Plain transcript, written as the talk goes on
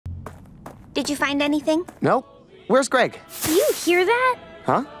Did you find anything? Nope. Where's Greg? Do you hear that?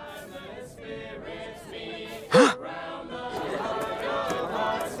 Huh?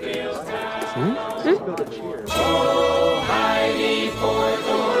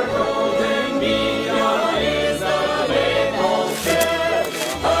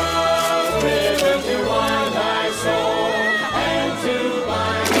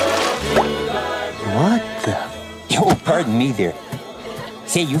 What the? Oh, pardon me there.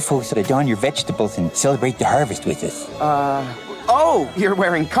 Say, you folks ought to don your vegetables and celebrate the harvest with us. Oh, you're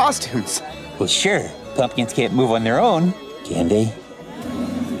wearing costumes. Well, sure. Pumpkins can't move on their own, can they?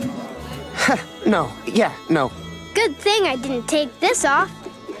 No. Yeah, no. Good thing I didn't take this off.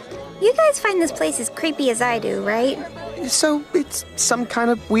 You guys find this place as creepy as I do, right? So it's some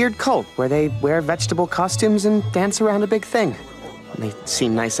kind of weird cult where they wear vegetable costumes and dance around a big thing. They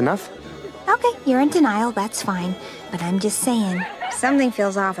seem nice enough. Okay, you're in denial, that's fine. But I'm just saying, something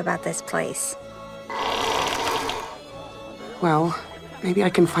feels off about this place. Well, maybe I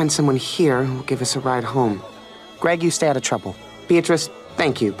can find someone here who'll give us a ride home. Greg, you stay out of trouble. Beatrice,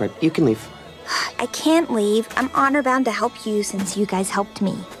 thank you, but you can leave. I can't leave. I'm honor-bound to help you since you guys helped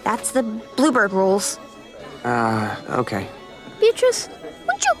me. That's the Bluebird rules. Okay. Beatrice,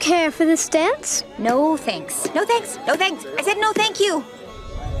 would you care for this dance? No thanks. No thanks. No thanks. I said no thank you.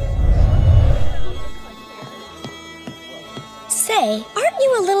 Say, aren't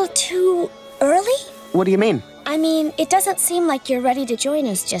you a little too early? What do you mean? I mean, it doesn't seem like you're ready to join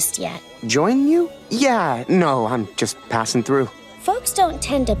us just yet. Join you? Yeah, no, I'm just passing through. Folks don't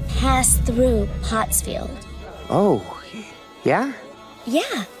tend to pass through Pottsfield. Oh, yeah?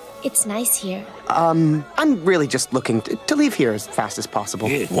 Yeah, it's nice here. I'm really just looking to leave here as fast as possible.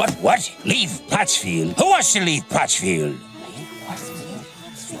 What? Leave Pottsfield? Who wants to leave Pottsfield?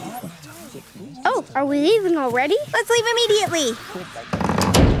 Oh, are we leaving already? Let's leave immediately.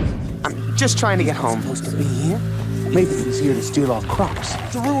 I'm just trying to get home. Supposed to be here? Maybe he's here to steal our crops,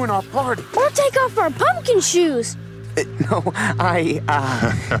 to ruin our party. Or take off our pumpkin shoes. No,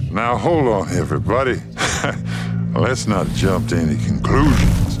 Now, hold on, everybody. Let's not jump to any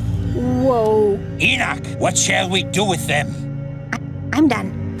conclusions. Whoa. Enoch, what shall we do with them? I'm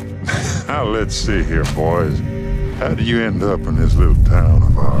done. Now, let's see here, boys. How did you end up in this little town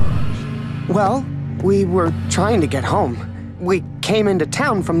of ours? Well, we were trying to get home. We came into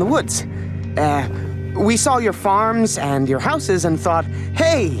town from the woods. We saw your farms and your houses and thought,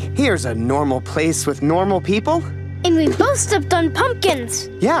 hey, here's a normal place with normal people. And we both stepped on pumpkins.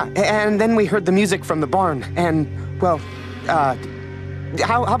 Yeah, and then we heard the music from the barn, and, well,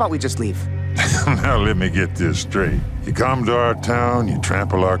 how about we just leave? Now, let me get this straight. You come to our town, you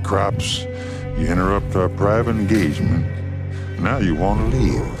trample our crops, you interrupt our private engagement. Now you want to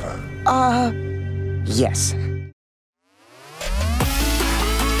leave. Yes.